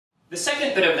The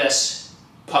second bit of this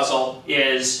puzzle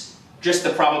is just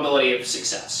the probability of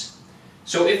success.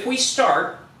 So if we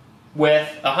start with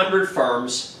 100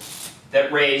 firms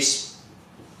that raise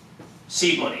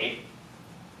seed money,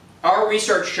 our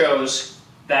research shows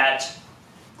that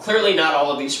clearly not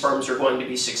all of these firms are going to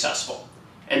be successful.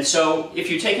 And so if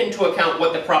you take into account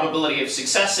what the probability of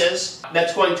success is,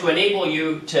 that's going to enable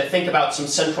you to think about some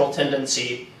central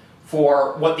tendency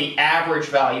for what the average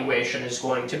valuation is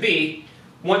going to be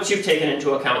once you've taken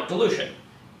into account dilution.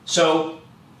 So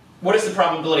what does the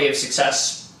probability of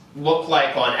success look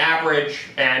like on average,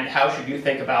 and how should you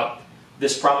think about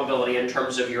this probability in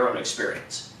terms of your own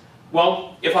experience?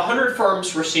 Well, if 100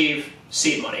 firms receive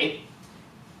seed money,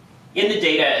 in the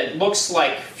data it looks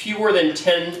like fewer than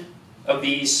 10 of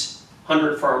these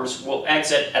 100 firms will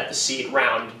exit at the seed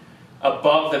round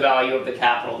above the value of the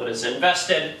capital that is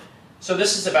invested. So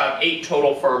this is about 8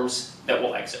 total firms that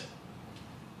will exit.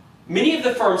 Many of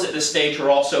the firms at this stage are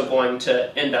also going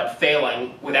to end up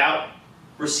failing without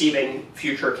receiving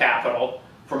future capital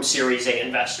from Series A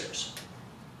investors.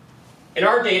 In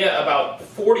our data, about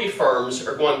 40 firms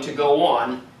are going to go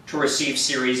on to receive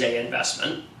Series A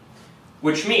investment,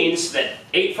 which means that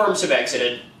 8 firms have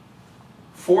exited,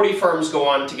 40 firms go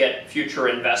on to get future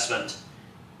investment,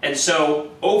 and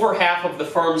so over half of the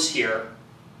firms here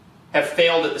have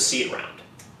failed at the seed round.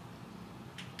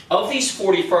 Of these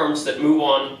 40 firms that move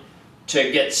on to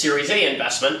get Series A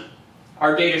investment,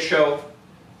 our data show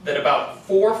that about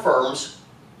 4 firms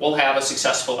will have a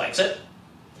successful exit,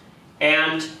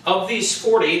 and of these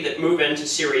 40 that move into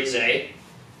Series A,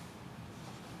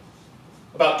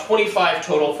 about 25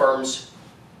 total firms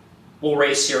will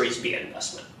raise Series B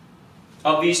investment.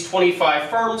 Of these 25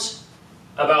 firms,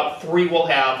 about 3 will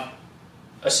have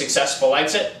a successful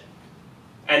exit,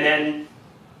 and then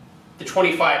the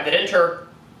 25 that enter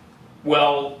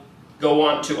will go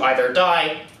on to either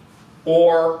die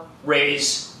or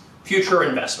raise future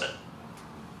investment.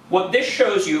 What this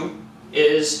shows you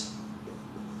is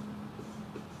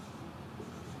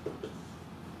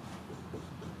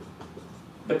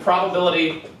the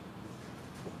probability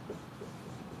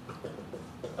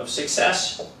of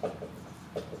success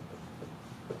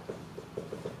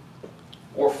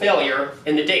or failure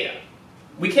in the data.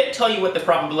 We can't tell you what the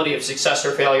probability of success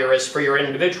or failure is for your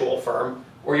individual firm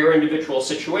or your individual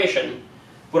situation,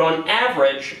 but on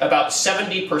average, about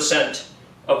 70%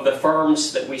 of the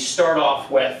firms that we start off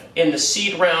with in the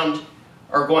seed round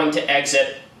are going to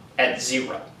exit at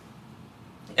 0.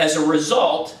 As a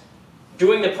result,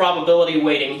 doing the probability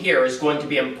weighting here is going to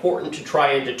be important to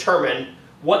try and determine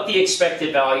what the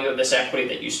expected value of this equity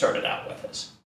that you started out with is.